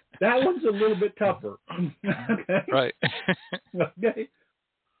 That one's a little bit tougher. Okay? Right. Okay?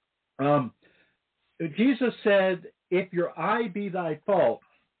 Jesus said, "If your eye be thy fault,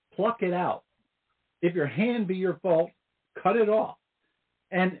 pluck it out. If your hand be your fault, cut it off."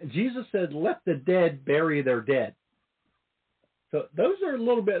 And Jesus said, "Let the dead bury their dead." So those are a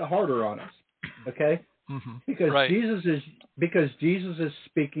little bit harder on us, okay? Because Jesus is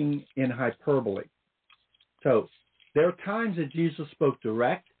speaking in hyperbole. So there are times that Jesus spoke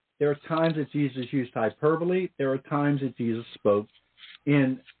direct. There are times that Jesus used hyperbole. There are times that Jesus spoke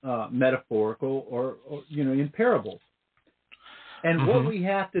in metaphorical or in parables. And what we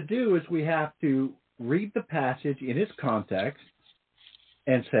have to do is we have to read the passage in its context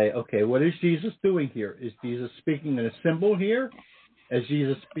and say, okay, what is Jesus doing here? Is Jesus speaking in a symbol here? Is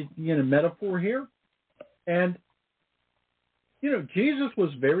Jesus speaking in a metaphor here? And, Jesus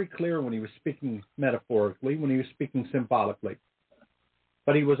was very clear when he was speaking metaphorically, when he was speaking symbolically.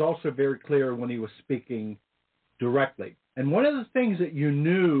 But he was also very clear when he was speaking directly. And one of the things that you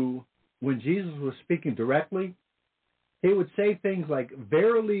knew when Jesus was speaking directly, he would say things like,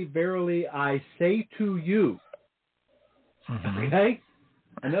 "Verily, verily, I say to you." Okay?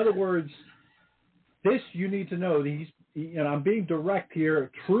 In other words, this you need to know. I'm being direct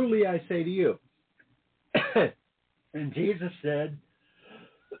here. "Truly, I say to you." And Jesus said,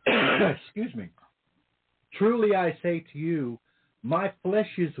 excuse me, "Truly, I say to you, my flesh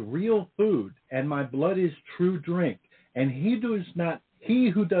is real food, and my blood is true drink. And he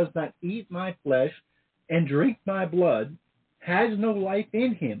who does not eat my flesh and drink my blood has no life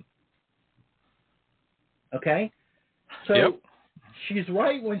in him." Okay? So she's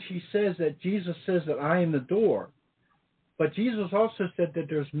right when she says that Jesus says that I am the door. But Jesus also said that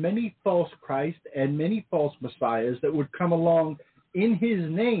there's many false Christ and many false messiahs that would come along in his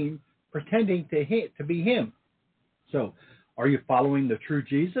name pretending to be him. So are you following the true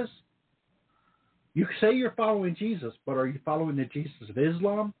Jesus? You say you're following Jesus, but are you following the Jesus of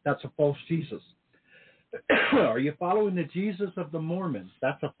Islam? That's a false Jesus. Are you following the Jesus of the Mormons?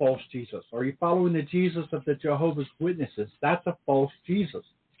 That's a false Jesus. Are you following the Jesus of the Jehovah's Witnesses? That's a false Jesus.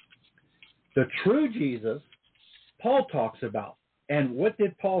 The true Jesus, Paul talks about. And what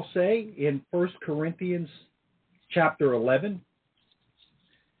did Paul say in 1 Corinthians chapter 11?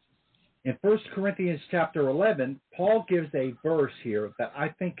 In 1 Corinthians chapter 11, Paul gives a verse here that I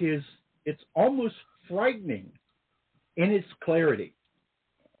think it's almost frightening in its clarity.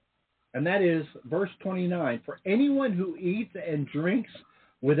 And that is verse 29. "For anyone who eats and drinks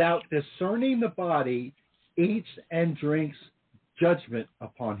without discerning the body eats and drinks judgment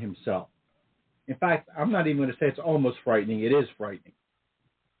upon himself." In fact, I'm not even going to say it's almost frightening. It is frightening.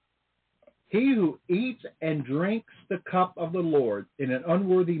 "He who eats and drinks the cup of the Lord in an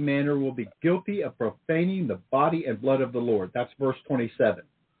unworthy manner will be guilty of profaning the body and blood of the Lord." That's verse 27.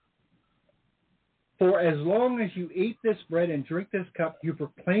 "For as long as you eat this bread and drink this cup, you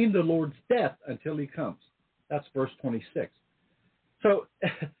proclaim the Lord's death until he comes." That's verse 26. So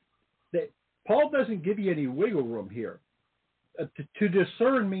Paul doesn't give you any wiggle room here. To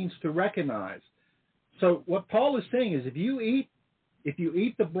discern means to recognize. So what Paul is saying is if you eat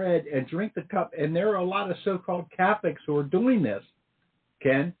the bread and drink the cup, and there are a lot of so-called Catholics who are doing this,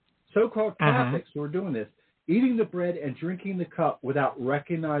 Ken, so-called Catholics who are doing this, eating the bread and drinking the cup without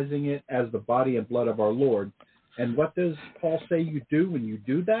recognizing it as the body and blood of our Lord. And what does Paul say you do when you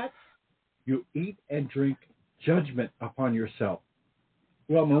do that? You eat and drink judgment upon yourself.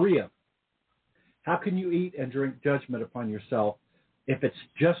 Well, Maria, how can you eat and drink judgment upon yourself if it's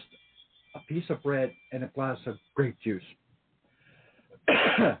just a piece of bread and a glass of grape juice?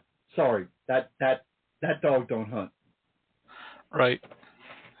 Sorry, that dog don't hunt. Right.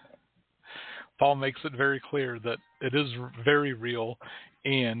 Paul makes it very clear that it is very real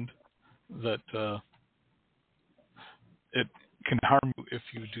and that it can harm you if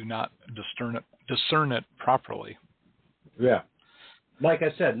you do not discern it properly. Yeah. Like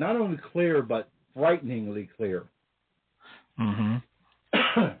I said, not only clear, but frighteningly clear. And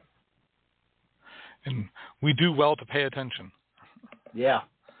we do well to pay attention. Yeah.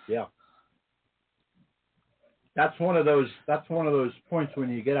 That's one of those points when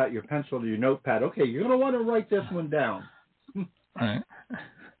you get out your pencil or your notepad. Okay, you're going to want to write this one down. Right.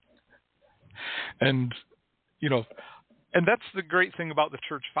 And and that's the great thing about the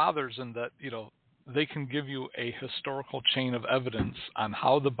church fathers, in that they can give you a historical chain of evidence on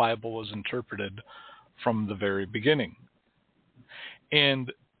how the Bible was interpreted from the very beginning.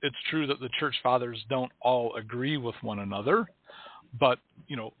 And it's true that the church fathers don't all agree with one another, but,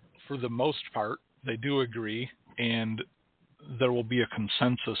 for the most part, they do agree, and there will be a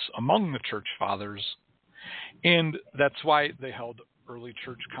consensus among the church fathers. And that's why they held early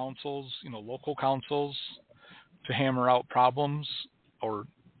church councils, local councils, to hammer out problems or,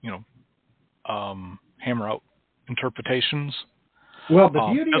 hammer out interpretations. Well, the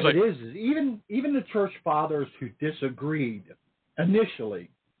beauty of it is even the church fathers who disagreed initially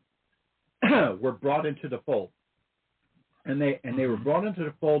were brought into the fold, and they were brought into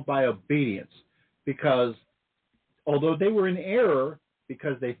the fold by obedience, because although they were in error,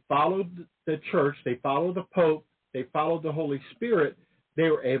 because they followed the church, they followed the Pope, they followed the Holy Spirit, they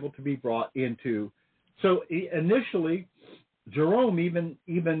were able to be brought into. So initially, Jerome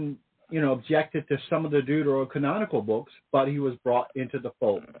even objected to some of the deuterocanonical books, but he was brought into the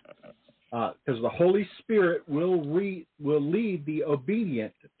fold because the Holy Spirit will lead the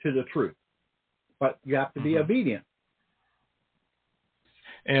obedient to the truth, but you have to be obedient.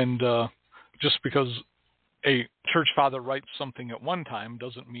 And just because a church father writes something at one time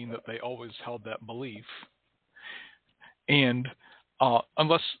doesn't mean that they always held that belief. And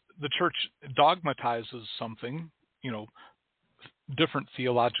unless the church dogmatizes something, different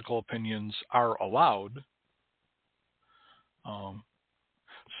theological opinions are allowed.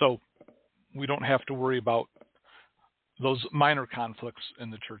 So we don't have to worry about those minor conflicts in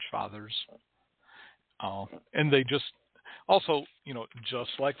the church fathers. And they just also,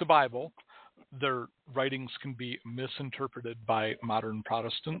 just like the Bible, their writings can be misinterpreted by modern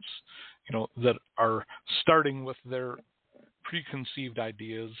Protestants, that are starting with their preconceived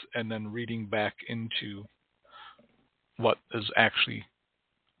ideas and then reading back into what was actually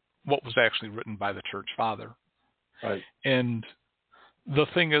written by the church father. Right. And the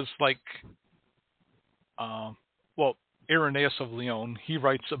thing is, Irenaeus of Lyon, he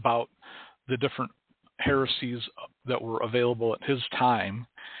writes about the different heresies that were available at his time,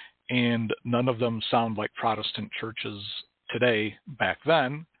 and none of them sound like Protestant churches today back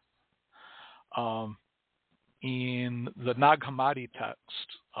then. In the Nag Hammadi text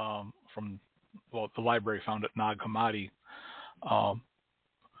the library found at Nag Hammadi,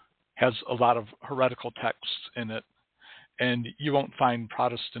 has a lot of heretical texts in it, and you won't find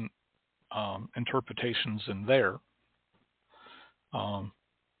Protestant interpretations in there.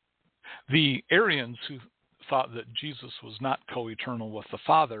 The Arians, who thought that Jesus was not co-eternal with the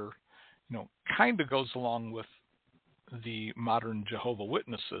Father, kind of goes along with the modern Jehovah's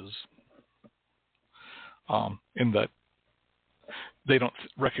Witnesses, in that they don't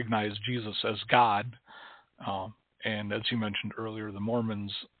recognize Jesus as God. And as you mentioned earlier, the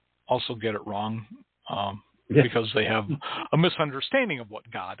Mormons also get it wrong because they have a misunderstanding of what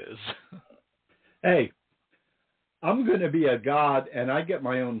God is. Hey, I'm going to be a god and I get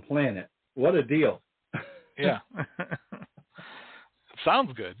my own planet. What a deal. Yeah.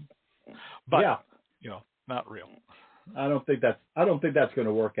 Sounds good. But, not real. I don't think that's going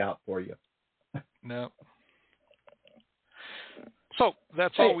to work out for you. No. So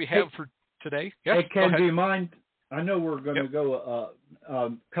that's all we have for today. Yes, hey, Ken, do you mind? I know we're going to go a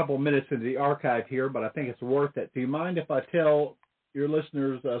couple minutes into the archive here, but I think it's worth it. Do you mind if I tell your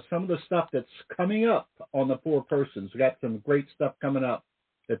listeners some of the stuff that's coming up on the Four Persons? We got some great stuff coming up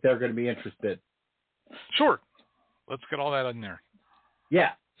that they're going to be interested. Sure. Let's get all that in there.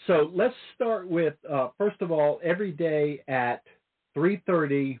 Yeah. So let's start with, first of all, every day at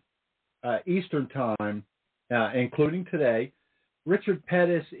 3:30 Eastern Time, including today, Richard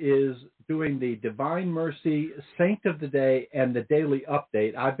Pettis is doing the Divine Mercy Saint of the Day and the Daily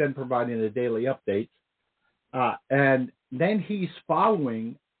Update. I've been providing the daily updates. And then he's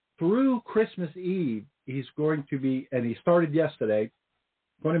following through Christmas Eve. He's going to be, and he started yesterday,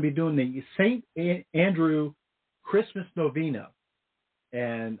 going to be doing the St. Andrew Christmas Novena.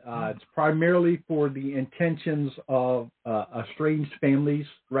 And it's primarily for the intentions of estranged families,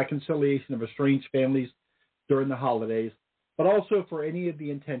 reconciliation of estranged families during the holidays, but also for any of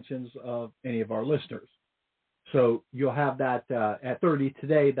the intentions of any of our listeners. So you'll have that at 30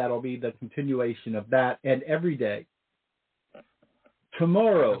 today. That'll be the continuation of that, and every day.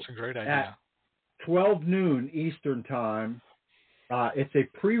 Tomorrow, that's a great idea. At 12 noon Eastern Time, it's a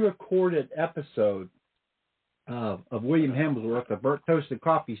pre-recorded episode of William Hemsworth, the Burnt Toasted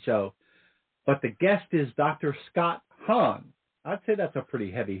Coffee Show, but the guest is Dr. Scott Hahn. I'd say that's a pretty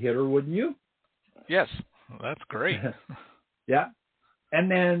heavy hitter, wouldn't you? Yes, that's great. Yeah. And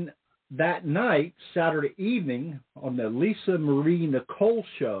then that night, Saturday evening, on the Lisa Marie Nicole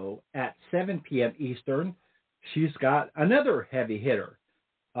show at 7 p.m. Eastern, she's got another heavy hitter.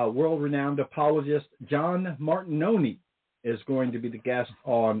 World-renowned apologist John Martinoni is going to be the guest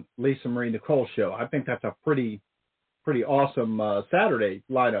on Lisa Marie Nicole show. I think that's a pretty awesome Saturday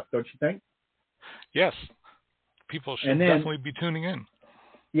lineup, don't you think? Yes. People should definitely be tuning in.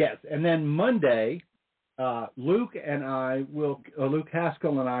 Yes, and then Monday, Luke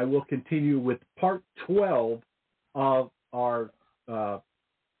Haskell and I will continue with part 12 of our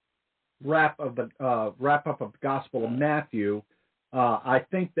wrap up of the Gospel of Matthew. I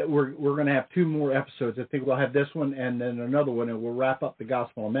think that we're going to have two more episodes. I think we'll have this one and then another one, and we'll wrap up the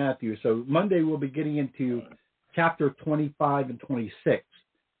Gospel of Matthew. So Monday we'll be getting into chapter 25 and 26.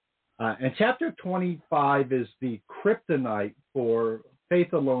 And chapter 25 is the kryptonite for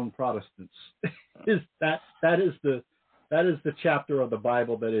faith alone Protestants. that is the chapter of the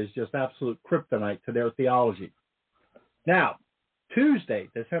Bible that is just absolute kryptonite to their theology. Now, Tuesday,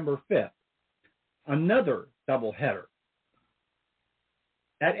 December 5th, another doubleheader.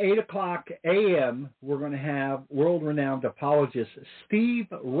 At 8 o'clock a.m., we're going to have world-renowned apologist Steve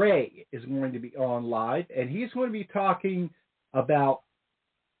Ray is going to be on live, and he's going to be talking about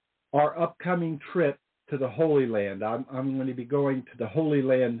our upcoming trip to the Holy Land. I'm going to be going to the Holy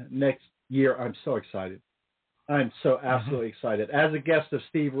Land next year. I'm so excited. I'm so absolutely excited. As a guest of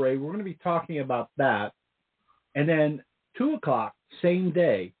Steve Ray, we're going to be talking about that. And then 2 o'clock, same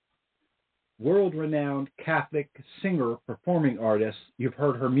day, world-renowned Catholic singer, performing artist. You've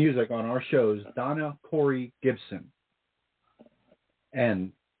heard her music on our shows, Donna Corey Gibson.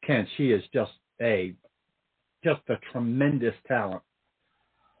 And Ken, she is just a tremendous talent.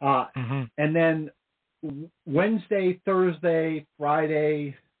 And then Wednesday, Thursday,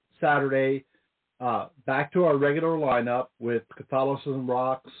 Friday, Saturday, back to our regular lineup with Catholicism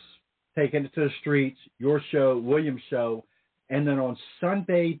Rocks, Taking It to the Streets, your show, William's show. And then on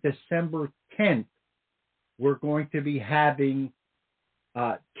Sunday, December 10th, we're going to be having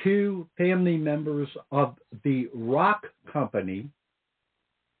two family members of the Rock Company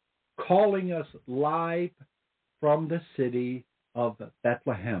calling us live from the city of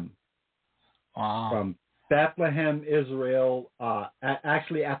Bethlehem. Wow. From Bethlehem, Israel,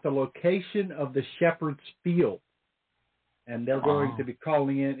 actually at the location of the Shepherd's Field. And they're going to be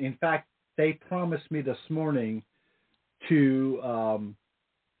calling in. In fact, they promised me this morning to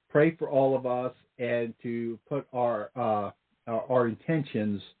pray for all of us and to put our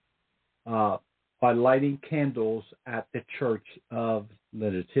intentions by lighting candles at the Church of the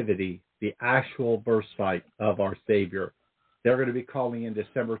Nativity, the actual birth site of our Savior. They're going to be calling in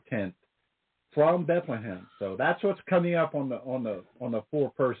December 10th from Bethlehem. So that's what's coming up on the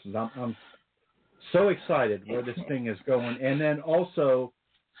four persons. I'm so excited where this thing is going. And then also,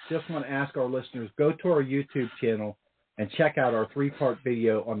 just want to ask our listeners, go to our YouTube channel and check out our 3-part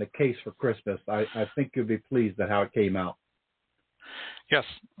video on the case for Christmas. I think you'll be pleased at how it came out. Yes,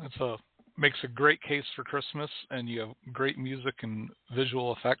 makes a great case for Christmas, and you have great music and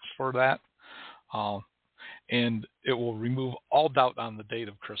visual effects for that. And it will remove all doubt on the date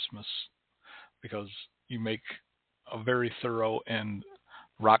of Christmas because you make a very thorough and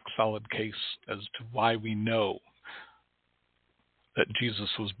rock-solid case as to why we know that Jesus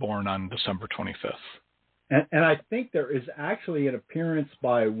was born on December 25th. And I think there is actually an appearance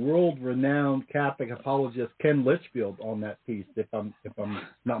by world-renowned Catholic apologist Ken Litchfield on that piece, if I'm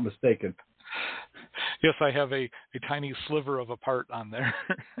not mistaken. Yes, I have a tiny sliver of a part on there.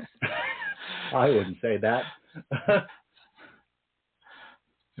 I wouldn't say that.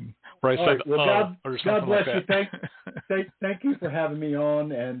 Where I said, right. Well, God bless like you. Thank you for having me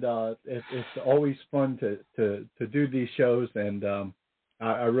on, and it's always fun to do these shows, and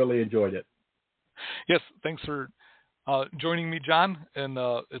I really enjoyed it. Yes, thanks for joining me, John, and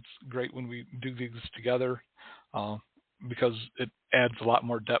it's great when we do these together because it adds a lot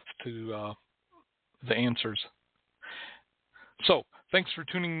more depth to the answers. So, thanks for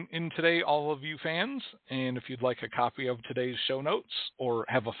tuning in today, all of you fans, and if you'd like a copy of today's show notes or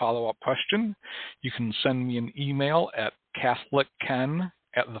have a follow-up question, you can send me an email at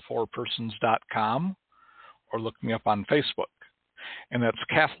catholicken@thefourpersons.com or look me up on Facebook. And that's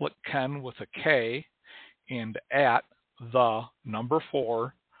Catholic Ken with a K and at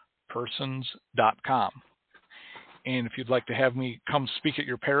the4persons.com. And if you'd like to have me come speak at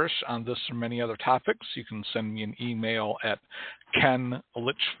your parish on this or many other topics, you can send me an email at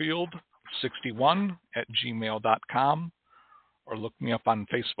kenlitchfield61@gmail.com or look me up on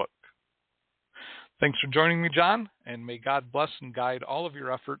Facebook. Thanks for joining me, John, and may God bless and guide all of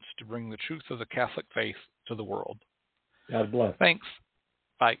your efforts to bring the truth of the Catholic faith to the world. God bless. Thanks.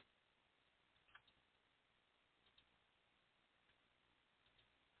 Bye.